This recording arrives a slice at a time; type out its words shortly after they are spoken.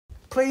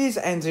Please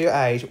enter your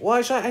age.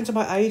 Why should I enter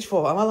my age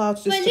for? Am I allowed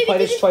to just play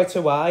this straight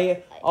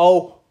away?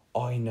 Oh,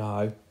 I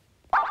know.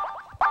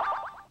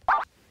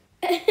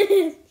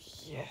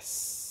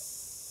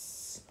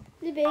 Yes.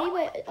 Libby,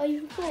 wait, are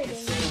you recording?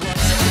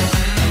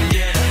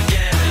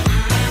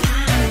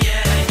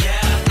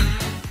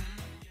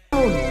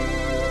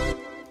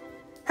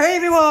 Hey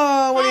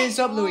everyone, what is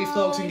up? Louis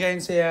Vlogs and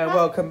Games here.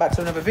 Welcome back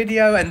to another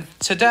video, and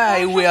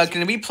today we are going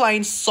to be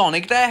playing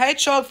Sonic the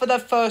Hedgehog for the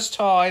first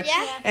time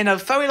in a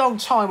very long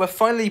time. We're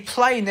finally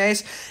playing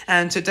this,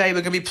 and today we're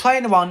going to be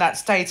playing the one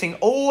that's dating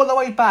all the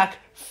way back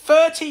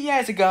 30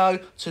 years ago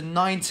to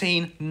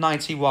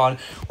 1991,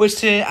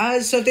 which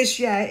as of this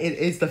year, it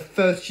is the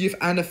 30th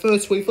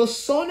anniversary for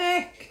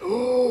Sonic.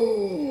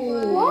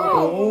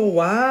 Oh,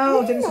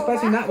 wow. Didn't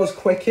expect that was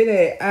quick,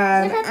 innit?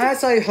 And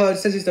as I heard,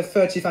 since it's the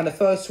 30th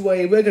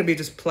anniversary, we're going to be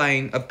just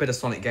playing a bit of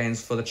Sonic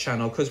games for the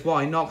channel, because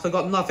why not? Because I've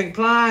got nothing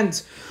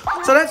planned.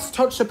 So let's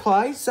touch the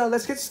play. So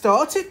let's get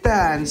started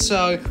then.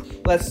 So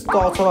let's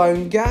start our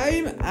own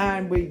game,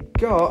 and we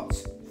got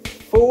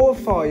 4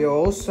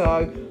 files.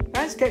 So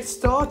let's get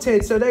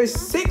started. So there's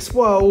 6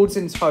 worlds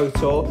in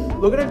total.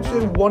 We're going to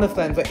do one of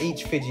them for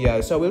each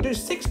video. So we'll do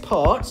 6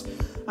 parts.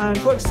 And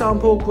for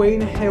example, Green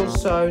Hill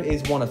Zone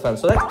is one of them.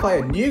 So let's play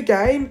a new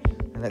game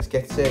and let's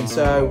get in.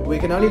 So we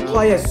can only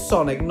play as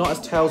Sonic, not as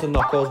Tails and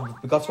Knuckles.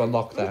 We've got to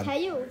unlock them.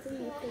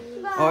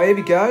 Oh, here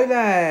we go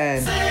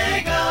then.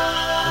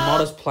 And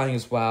Mother's playing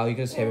as well. You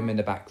can just hear him in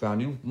the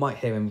background. You might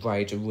hear him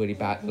rage really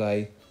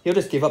badly. He'll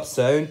just give up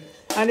soon.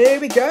 And here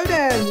we go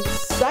then.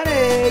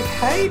 Sonic,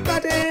 hey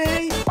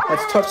buddy.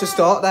 Let's touch the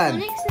start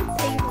then.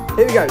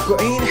 Here we go,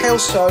 Green Hill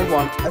Zone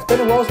 1. It's been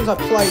a while since I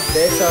played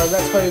this, so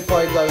let's hope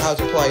I know how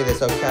to play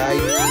this, okay?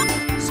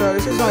 So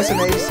this is nice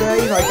and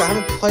easy. Like, I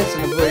haven't played this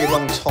in a really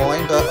long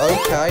time, but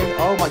okay.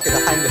 Oh, I might get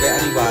the hang of it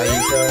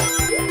anyways.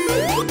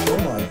 Oh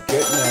my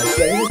goodness.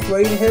 Yeah, this is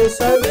Green Hill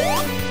Zone.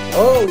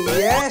 Oh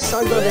yes,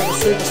 I got a bit of a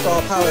superstar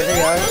power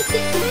here.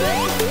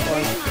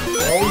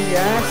 Oh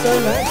yeah, so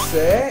that's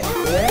it.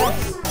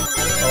 Yes.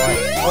 Alright.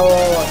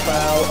 Oh, I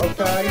fell.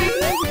 Okay.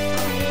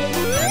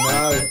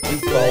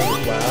 He's bold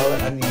as well,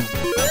 and he's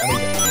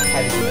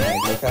heavy in the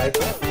head, okay?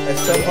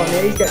 Let's jump on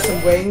these, get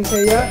some wings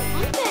here.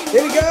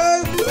 Here we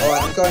go!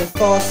 Alright, I'm going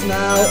fast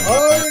now.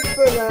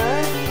 Over there,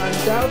 and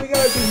down we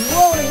go. He's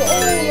rolling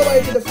all the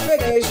way to the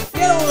finish.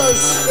 Get all those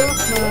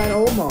stuff, man.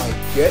 Oh my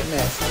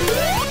goodness.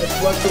 Let's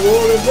work through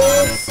all of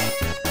this.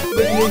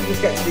 We can even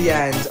just get to the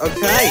end,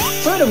 okay?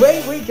 Through the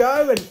ring we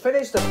go and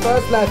finish the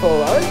first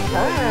level,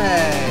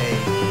 okay.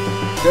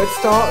 Good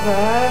start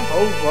there,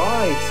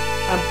 alright.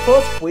 And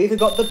plus, we've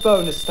got the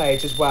bonus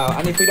stage as well.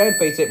 And if we don't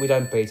beat it, we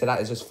don't beat it.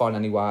 That is just fun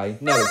anyway.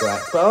 No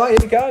regrets. But alright,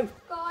 here we go.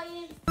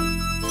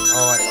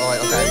 Alright,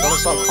 okay. We've got to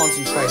start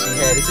concentrating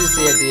here. This is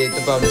the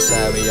bonus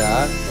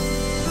area.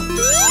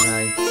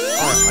 Okay.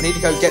 Alright, I need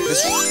to go get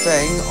this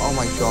thing. Oh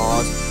my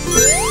god.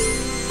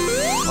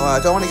 Alright,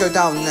 I don't want to go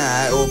down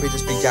there. It will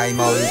just be game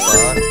over.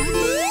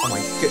 Oh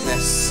my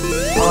goodness.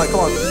 Alright,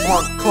 come on.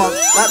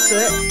 That's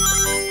it.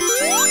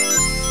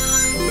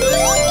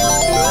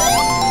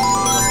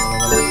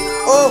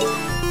 Oh!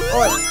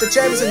 Alright, the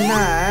gem's in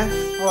there.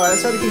 Alright,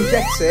 let's hope we can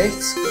get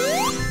it.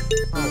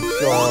 Oh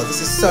god,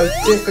 this is so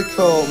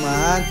difficult,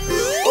 man.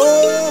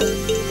 Oh!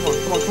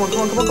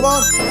 Come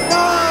on.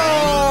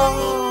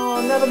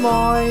 No! Never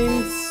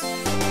mind.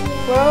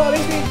 Well, at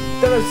least we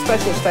done a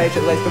special stage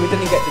at least, but we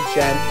didn't get the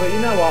gem. But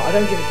you know what? I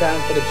don't give a damn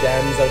for the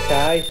gems,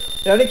 okay?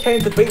 We only came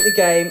to beat the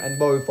game and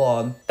move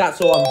on. That's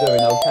all I'm doing,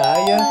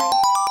 okay?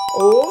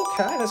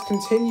 Okay, let's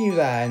continue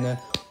then.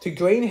 To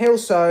Green Hill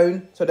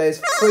Zone. So there's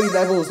 3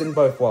 levels in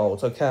both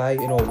worlds, okay?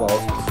 In all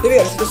worlds. Here we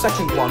go, this is the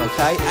second one,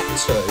 okay?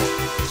 Act 2.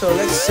 So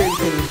let's see if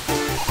we can...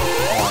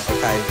 Alright,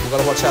 okay. We've got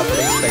to watch out for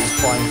these things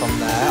flying from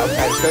there.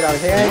 Okay, let's go down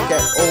here,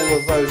 get all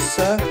of those,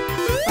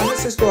 and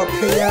let's just go up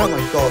here. Oh my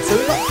god. So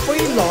we've got 3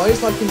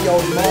 lives, like in the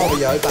old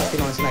Mario back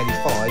in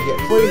 1985. You get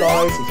 3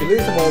 lives. If you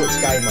lose them all, it's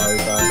game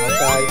over,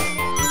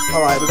 okay?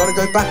 Alright, we've got to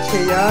go back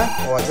here.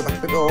 Alright, go back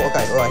a bit more.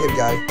 Okay, alright, here we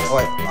go.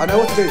 Alright, I know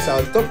what to do, so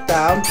I'll duck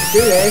down,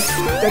 do this,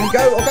 then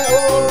go. Okay,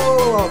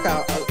 okay,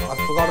 I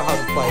forgot how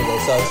to play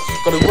this, so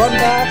got to run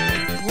there,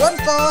 run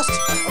fast.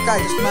 Okay,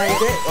 just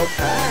made it.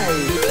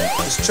 Okay,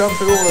 just jump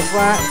through all of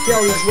that, get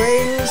all these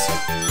rings,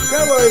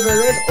 go over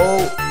this.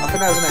 Oh, I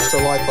think there was an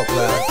extra life up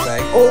there, I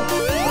think. Oh,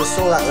 I just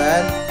saw that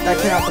then. That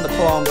came out from the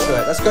palm to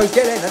it. Let's go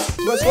get it.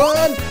 Let's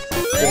run.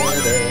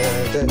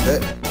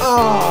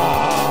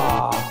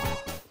 Ah.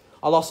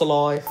 I lost a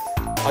life.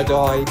 I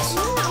died.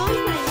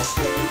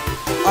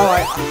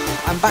 Alright,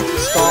 I'm back to the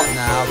start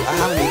now. I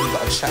haven't even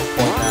got a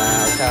checkpoint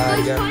there,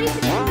 okay?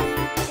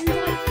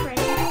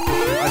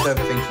 I don't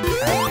think you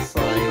can, phrase.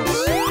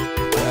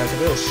 There's a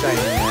real shame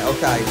in it.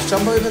 Okay, just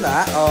jump over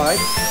that.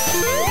 Alright.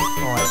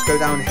 Alright, let's go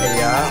down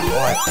here.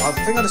 Alright, I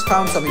think I just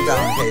found something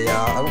down here.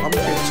 I'm going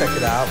to check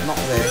it out.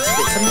 Not this.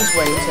 Get some of these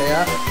wings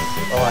here.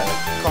 Alright,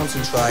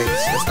 concentrate.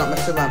 Let's not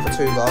mess around for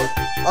too long.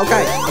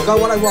 Okay, I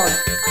got what I want.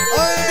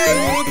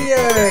 Oh,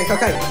 idiot!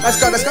 Okay, let's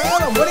go.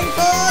 I'm running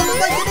fast! Oh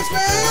my goodness,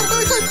 man! I'm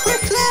going so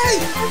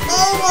quickly!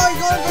 Oh my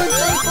god, I'm going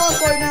so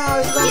fast right now!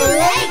 It's not a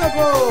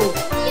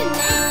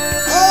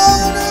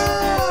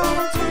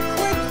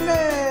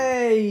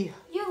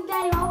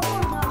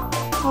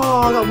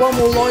Oh, I got one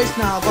more life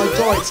now. If I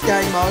die, it's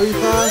game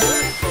over.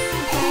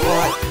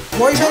 Alright.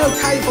 Why are you saying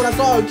okay for? That's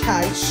not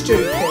okay. It's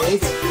stupid.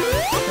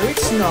 No,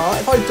 it's not.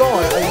 If I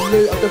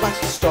die, I'll go back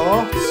to the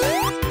start.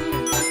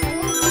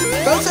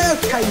 Don't say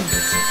okay.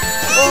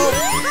 Oh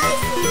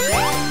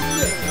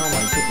my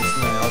goodness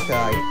me.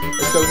 Okay.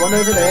 Let's go run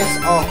over this.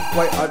 Oh,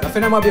 wait. I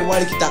think there might be a way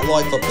to get that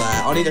life up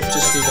there. I need to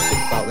think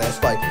about this.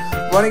 Wait.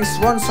 Run,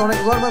 Sonic.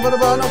 Run.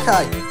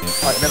 Okay.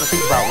 Right, never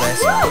think about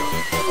this.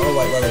 Oh,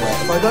 wait.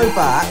 If I go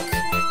back,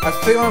 I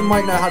think I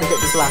might know how to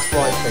get this last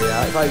life here.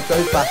 If I go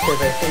back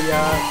over here.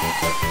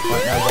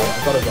 Right, no, run.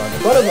 I've got to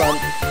run.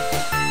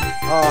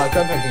 Oh, I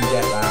don't think I can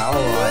get that.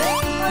 Alright.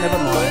 Never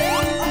mind.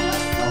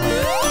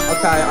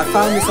 Okay, I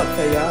found this up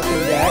here. I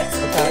can get.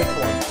 Okay,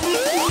 come on.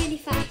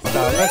 Really fast. Okay,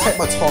 I'm going to take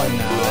my time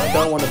now. I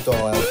don't want to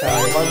die, okay?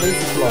 If I lose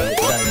this life,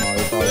 it's game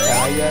over,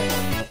 okay? Yeah.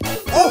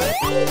 Oh!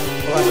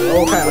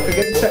 Right, okay, I can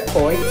get the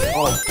checkpoint.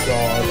 Oh,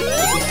 God.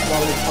 This is one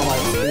of the time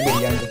it's going to be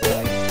the end of the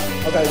day.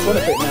 Okay, let's run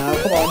a bit now.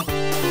 Come on.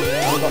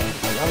 I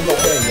haven't got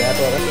here yet,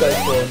 but let's go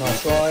for a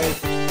nice ride.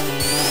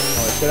 Alright,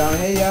 let's go down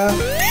here.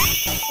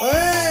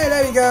 Hey,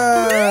 there we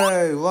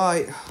go!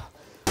 Right.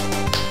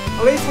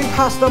 At least we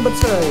passed number 2,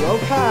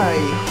 okay.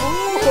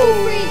 Number 3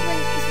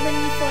 is when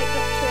you fight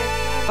that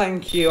trick.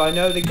 Thank you, I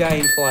know the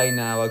gameplay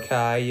now,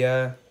 okay?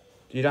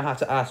 You don't have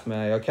to ask me,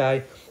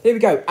 okay? Here we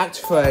go, Act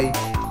 3.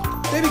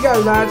 Here we go,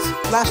 lads.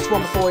 Last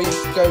one before you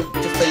go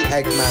defeat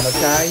Eggman,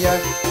 okay?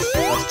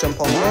 Let's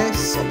jump on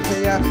this, up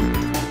here.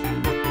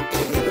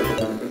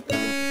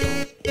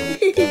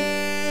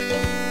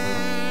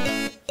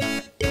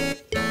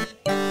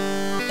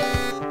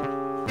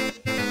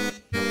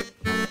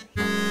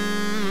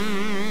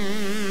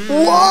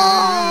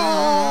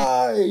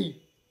 Why?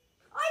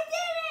 I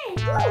did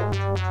it!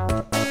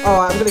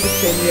 Alright, I'm gonna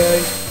continue.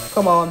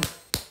 Come on.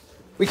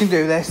 We can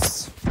do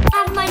this.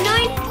 And my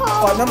 9th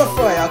part. Right, number 3.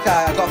 Okay,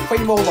 I've got 3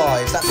 more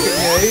lives. That's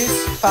good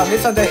news. Found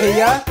this under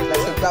here.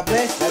 Let's go grab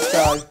this. Let's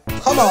go.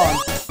 Come on.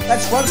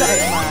 Let's run to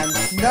Eggman.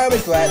 No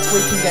regrets.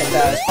 We can get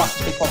there as fast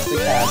as we possibly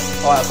can.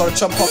 Alright, I've got to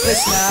jump off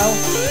this now.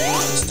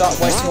 Start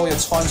wasting all your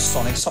time,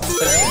 Sonic. Stop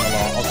spinning a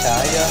lot,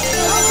 okay?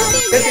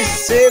 This is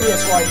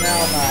serious right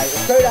now, mate.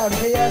 Let's go down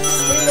here.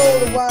 Spin all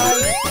the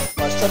way.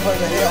 Let's jump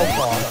over here. Oh,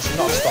 God. I should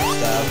not have stopped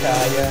there,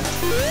 okay?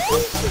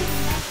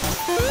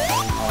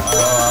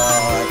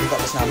 Alright, we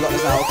got this now.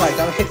 Okay,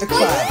 don't hit the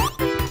crab.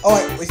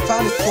 Alright, we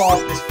found this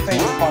plant, this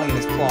thing hiding in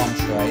this plant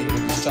tree. We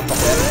can just jump up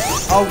there.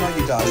 Oh, no,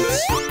 you don't.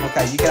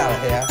 Okay, you get out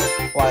of here.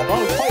 Right, I've got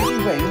quite a few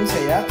rings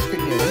here. That's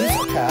good news.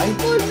 Okay.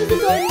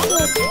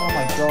 Oh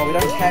my God, we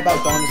don't care about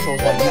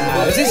dinosaurs right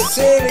now. This is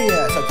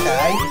serious,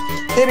 okay?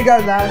 Here we go,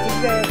 lads. This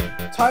is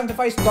it. Time to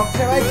face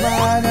Dr.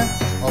 Eggman.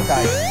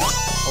 Okay.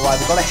 Alright,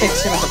 we've got to hit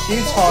him a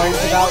few times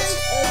without...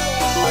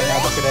 I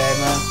know, look at him.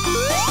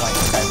 Right,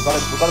 okay,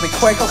 we've got to be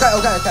quick. Okay,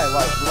 right.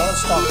 We've got to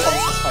start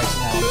concentrating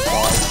now on this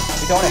guy.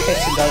 We don't want to hit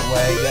him, don't we?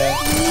 Yeah.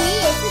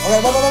 Okay,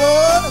 run.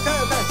 Okay.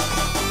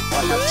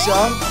 Right, now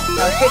jump.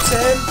 Now hit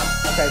him.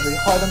 Okay, we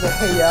hide under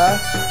here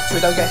so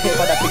we don't get hit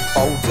by that big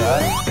boulder.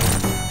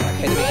 Right,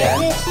 hit him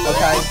again.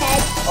 Okay.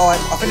 Alright,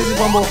 I think this is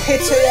one more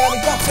hit here. We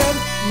got him.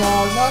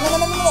 No.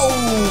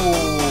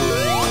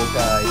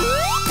 Okay.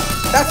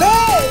 That's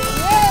it!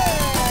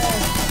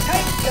 Yeah!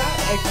 Take that,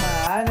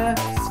 Eggman.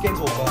 Skins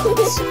all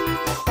burnt.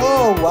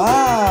 Oh,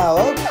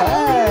 wow.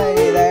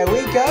 Okay. There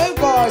we go,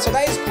 guys. So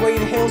that is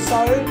Green Hill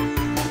Zone.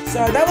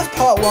 So that was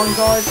part 1,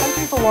 guys. Thank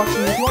you for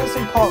watching. If you want to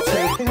see part 2,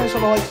 please make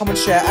sure to like, comment,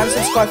 share, and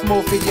subscribe for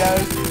more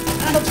videos.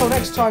 And until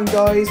next time,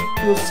 guys,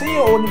 we'll see you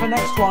all in the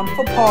next one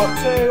for part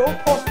 2, or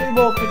possibly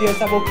more videos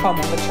that will come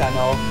on the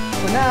channel.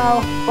 For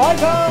now, bye,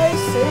 guys.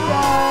 See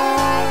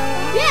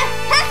ya. Yeah,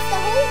 pasta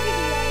whole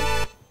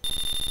video.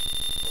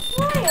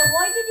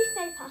 Why did he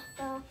say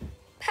pasta?